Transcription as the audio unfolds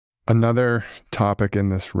Another topic in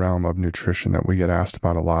this realm of nutrition that we get asked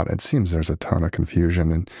about a lot, it seems there's a ton of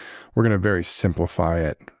confusion, and we're going to very simplify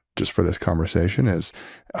it just for this conversation, is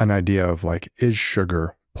an idea of like, is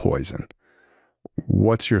sugar poison?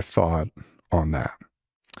 What's your thought on that?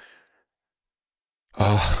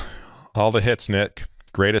 All the hits, Nick.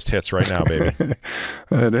 Greatest hits right now, baby.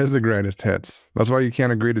 It is the greatest hits. That's why you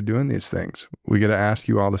can't agree to doing these things. We get to ask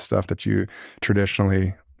you all the stuff that you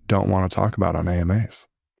traditionally don't want to talk about on AMAs.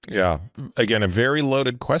 Yeah. Again, a very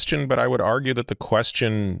loaded question, but I would argue that the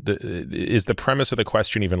question is the premise of the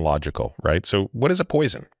question even logical, right? So what is a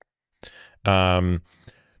poison? Again,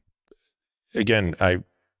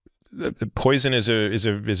 poison is a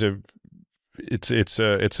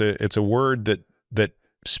word that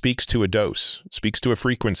speaks to a dose, speaks to a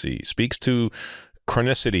frequency, speaks to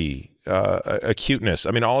chronicity, acuteness.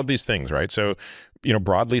 I mean, all of these things, right? So, you know,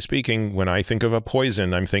 broadly speaking, when I think of a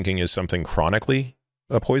poison, I'm thinking, is something chronically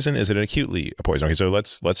a poison? Is it acutely a poison? Okay, so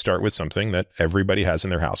let's start with something that everybody has in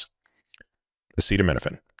their house.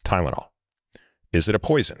 Acetaminophen, Tylenol. Is it a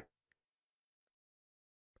poison?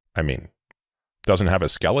 I mean, doesn't have a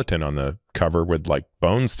skeleton on the cover with like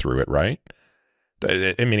bones through it, right?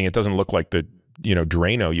 I mean, it doesn't look like the, you know,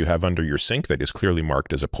 Drano you have under your sink that is clearly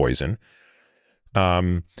marked as a poison.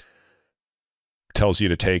 Tells you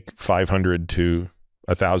to take 500 to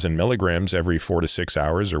 1,000 milligrams every 4 to 6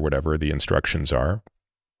 hours or whatever the instructions are.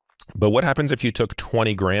 But what happens if you took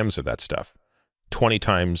 20 grams of that stuff, 20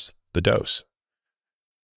 times the dose?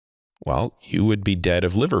 Well, you would be dead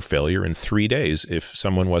of liver failure in 3 days if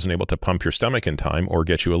someone wasn't able to pump your stomach in time or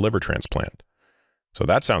get you a liver transplant. So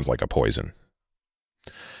that sounds like a poison.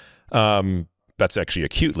 That's actually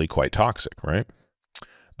acutely quite toxic, right?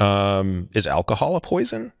 Is alcohol a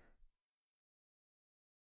poison?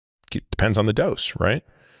 It depends on the dose, right?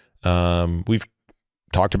 We've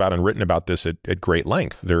talked about and written about this at great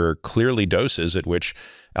length. There are clearly doses at which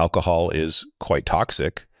alcohol is quite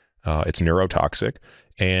toxic. It's neurotoxic.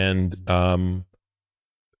 And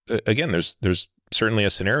again, there's certainly a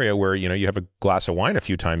scenario where, you know, you have a glass of wine a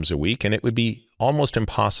few times a week and it would be almost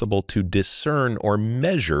impossible to discern or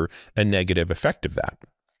measure a negative effect of that.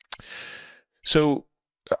 So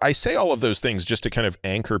I say all of those things just to kind of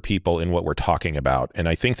anchor people in what we're talking about. And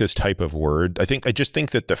I think this type of word, I just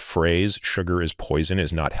think that the phrase sugar is poison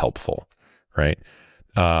is not helpful, right?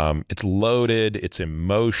 It's loaded, it's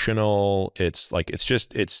emotional, it's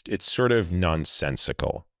sort of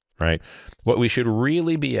nonsensical, right? What we should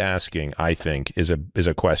really be asking, I think, is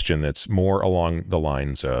a question that's more along the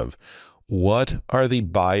lines of, what are the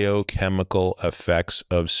biochemical effects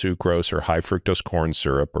of sucrose or high fructose corn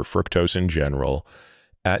syrup or fructose in general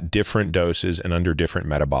at different doses and under different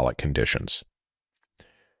metabolic conditions?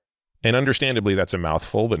 And understandably, that's a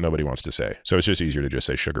mouthful that nobody wants to say. So it's just easier to just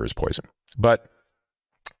say sugar is poison. But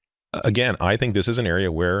again, I think this is an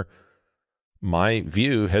area where my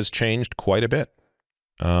view has changed quite a bit.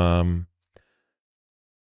 And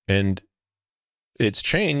it's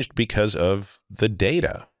changed because of the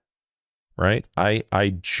data, right?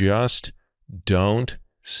 I just don't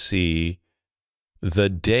see the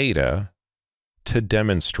data to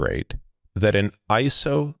demonstrate that an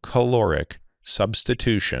isocaloric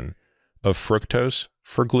substitution of fructose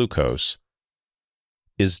for glucose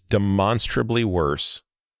is demonstrably worse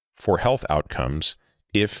for health outcomes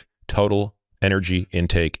if total energy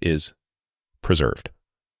intake is preserved.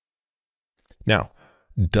 Now,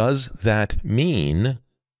 does that mean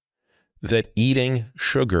that eating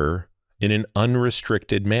sugar in an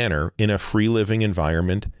unrestricted manner in a free-living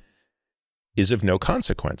environment is of no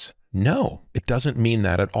consequence? No, it doesn't mean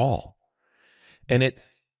that at all. And it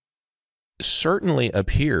certainly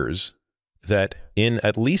appears that in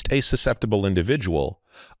at least a susceptible individual,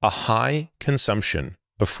 a high consumption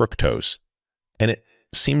of fructose, and it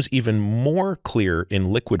seems even more clear in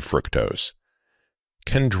liquid fructose,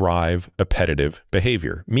 can drive appetitive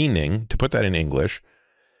behavior. Meaning, to put that in English,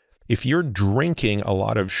 if you're drinking a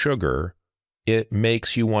lot of sugar, it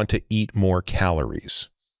makes you want to eat more calories.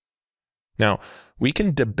 Now, we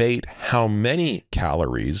can debate how many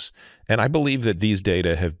calories, and I believe that these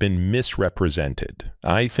data have been misrepresented.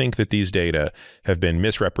 I think that these data have been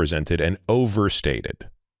misrepresented and overstated.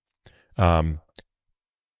 I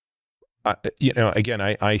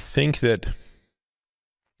think that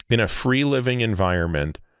in a free-living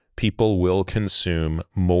environment, people will consume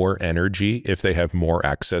more energy if they have more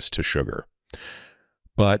access to sugar.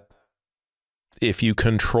 But if you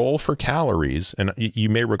control for calories, and you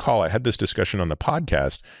may recall I had this discussion on the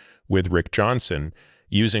podcast with Rick Johnson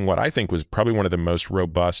using what I think was probably one of the most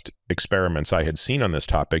robust experiments I had seen on this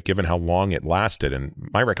topic, given how long it lasted. And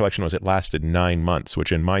my recollection was it lasted 9 months,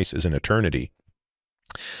 which in mice is an eternity.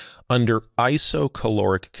 under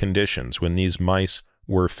isocaloric conditions, when these mice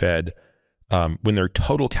were fed, when their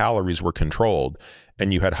total calories were controlled,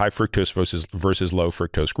 and you had high fructose versus low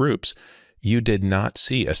fructose groups, you did not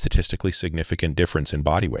see a statistically significant difference in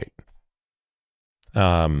body weight.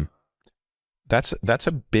 That's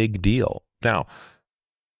a big deal. Now,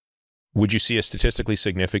 would you see a statistically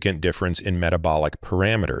significant difference in metabolic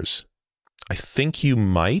parameters? I think you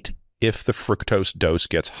might if the fructose dose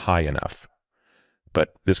gets high enough.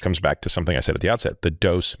 But this comes back to something I said at the outset. The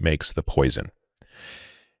dose makes the poison.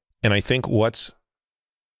 And I think what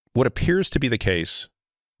appears to be the case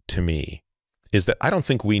to me is that I don't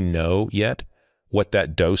think we know yet what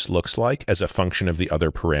that dose looks like as a function of the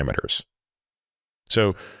other parameters.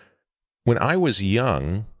 So when I was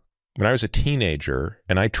young, when I was a teenager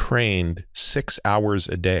and I trained 6 hours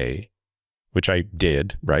a day, which I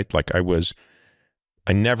did, right? Like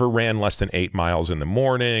I never ran less than 8 miles in the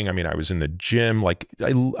morning. I mean, I was in the gym. Like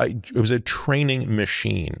it was a training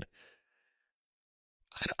machine.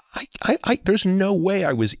 There's no way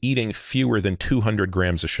I was eating fewer than 200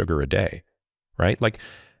 grams of sugar a day, right? Like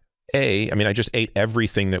I mean, I just ate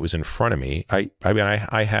everything that was in front of me. I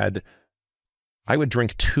would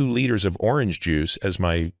drink 2 liters of orange juice as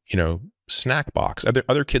my, snack box.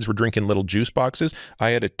 Other kids were drinking little juice boxes.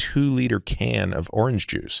 I had a 2-liter can of orange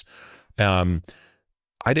juice.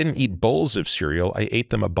 I didn't eat bowls of cereal. I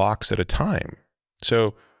ate them a box at a time.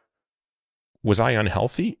 So was I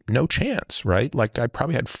unhealthy? No chance, right? Like I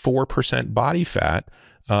probably had 4% body fat,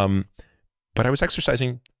 but I was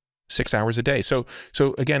exercising 6 hours a day. So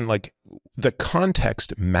again, like the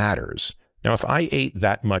context matters. Now, if I ate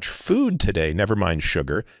that much food today, never mind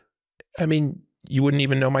sugar, I mean, you wouldn't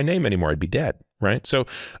even know my name anymore. I'd be dead, right? So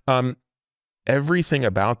everything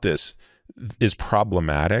about this is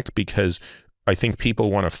problematic because I think people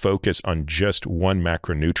want to focus on just one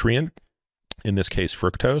macronutrient, in this case,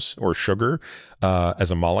 fructose or sugar as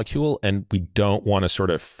a molecule. And we don't want to sort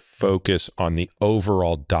of focus on the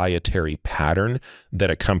overall dietary pattern that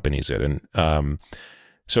accompanies it. And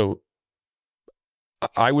so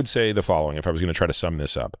I would say the following, if I was going to try to sum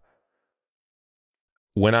this up.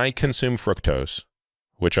 When I consume fructose,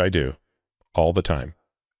 which I do all the time,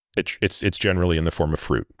 it's generally in the form of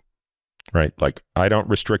fruit. Right? Like I don't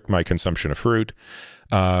restrict my consumption of fruit.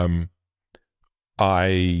 I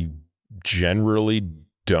generally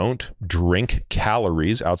don't drink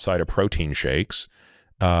calories outside of protein shakes.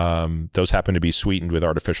 Those happen to be sweetened with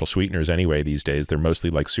artificial sweeteners anyway these days. They're mostly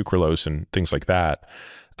like sucralose and things like that.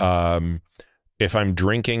 If I'm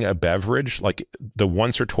drinking a beverage, like the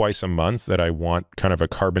once or twice a month that I want kind of a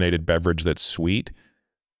carbonated beverage that's sweet,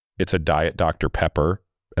 it's a Diet Dr. Pepper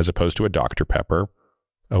as opposed to a Dr. Pepper.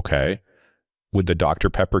 Okay. Would the Dr.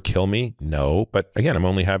 Pepper kill me? No. But again, I'm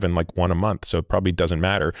only having like one a month, so it probably doesn't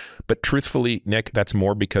matter. But truthfully, Nick, that's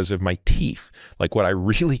more because of my teeth. Like what I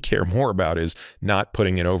really care more about is not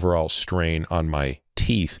putting an overall strain on my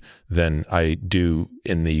teeth than I do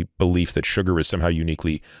in the belief that sugar is somehow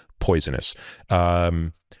uniquely poisonous.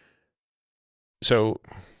 So,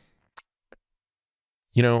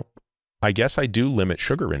 I guess I do limit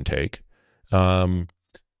sugar intake. But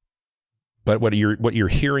what you're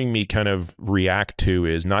hearing me kind of react to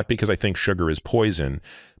is not because I think sugar is poison,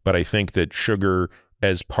 but I think that sugar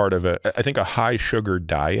as part of I think a high sugar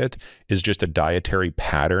diet is just a dietary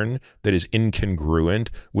pattern that is incongruent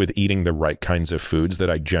with eating the right kinds of foods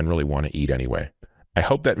that I generally want to eat anyway. I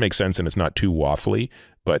hope that makes sense and it's not too waffly,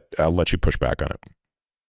 but I'll let you push back on it.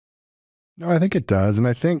 No, I think it does. And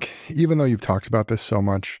I think even though you've talked about this so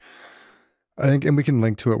much, I think, and we can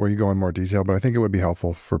link to it where you go in more detail, but I think it would be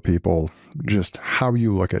helpful for people just how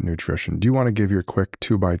you look at nutrition. Do you want to give your quick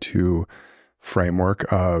 2x2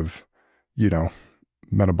 framework of,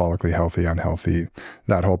 metabolically healthy, unhealthy,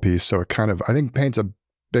 that whole piece? So it kind of, I think, paints a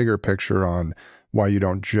bigger picture on why you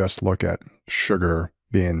don't just look at sugar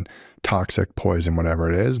being toxic, poison,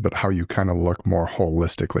 whatever it is, but how you kind of look more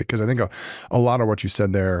holistically. Because I think a lot of what you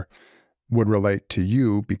said there would relate to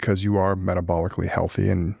you because you are metabolically healthy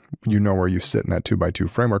and you know where you sit in that 2x2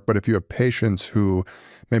 framework. But if you have patients who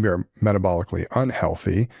maybe are metabolically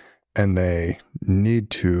unhealthy and they need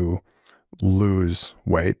to lose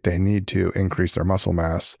weight, they need to increase their muscle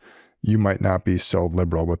mass, you might not be so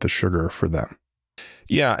liberal with the sugar for them.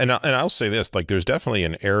 Yeah. And I'll say this, like there's definitely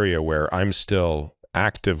an area where I'm still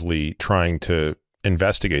actively trying to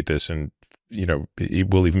investigate this. And,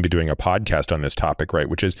 we'll even be doing a podcast on this topic, right?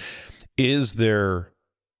 Which is there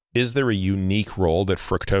a unique role that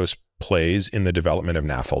fructose plays in the development of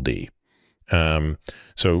NAFLD?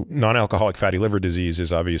 So non-alcoholic fatty liver disease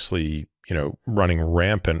is obviously, running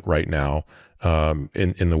rampant right now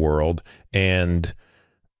in the world. And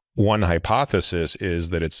one hypothesis is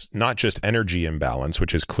that it's not just energy imbalance,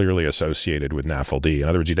 which is clearly associated with NAFLD. In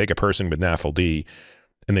other words, you take a person with NAFLD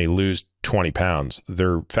and they lose 20 pounds,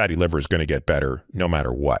 their fatty liver is going to get better no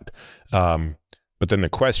matter what. But then the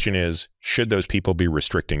question is, should those people be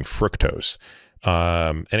restricting fructose?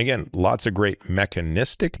 And again, lots of great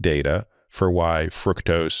mechanistic data for why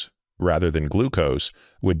fructose rather than glucose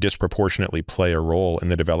would disproportionately play a role in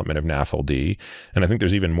the development of NAFLD. And I think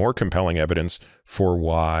there's even more compelling evidence for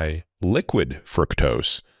why liquid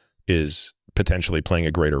fructose is potentially playing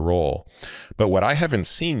a greater role. But what I haven't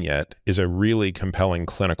seen yet is a really compelling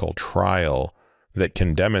clinical trial that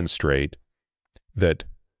can demonstrate that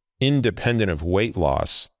independent of weight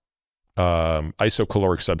loss,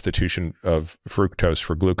 isocaloric substitution of fructose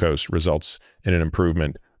for glucose results in an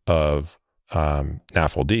improvement of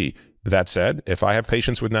NAFLD. That said, if I have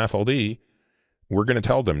patients with NAFLD, we're going to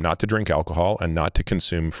tell them not to drink alcohol and not to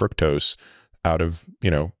consume fructose out of,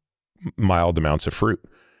 mild amounts of fruit.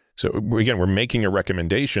 So again, we're making a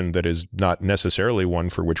recommendation that is not necessarily one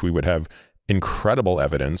for which we would have incredible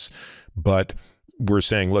evidence, but we're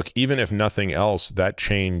saying, look, even if nothing else, that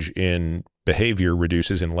change in behavior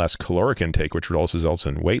reduces in less caloric intake, which also results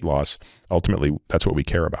in weight loss. Ultimately, that's what we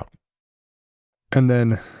care about. And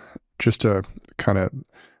then just to kind of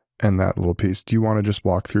end that little piece, do you want to just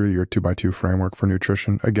walk through your 2x2 framework for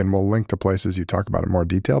nutrition? Again, we'll link to places you talk about it in more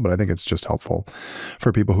detail, but I think it's just helpful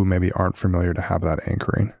for people who maybe aren't familiar to have that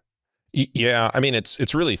anchoring. Yeah, I mean,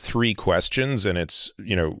 it's really three questions, and it's,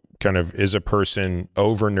 kind of, is a person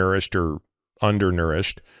overnourished or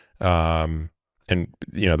undernourished? And,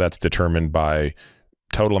 that's determined by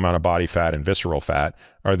total amount of body fat and visceral fat.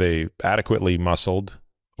 Are they adequately muscled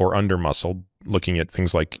or under-muscled? Looking at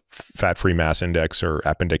things like fat-free mass index or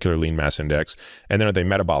appendicular lean mass index. And then are they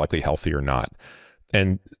metabolically healthy or not?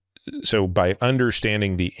 And so by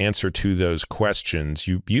understanding the answer to those questions,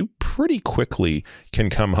 you pretty quickly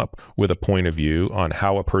can come up with a point of view on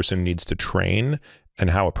how a person needs to train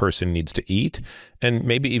and how a person needs to eat, and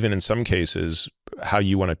maybe even in some cases, how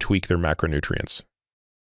you want to tweak their macronutrients.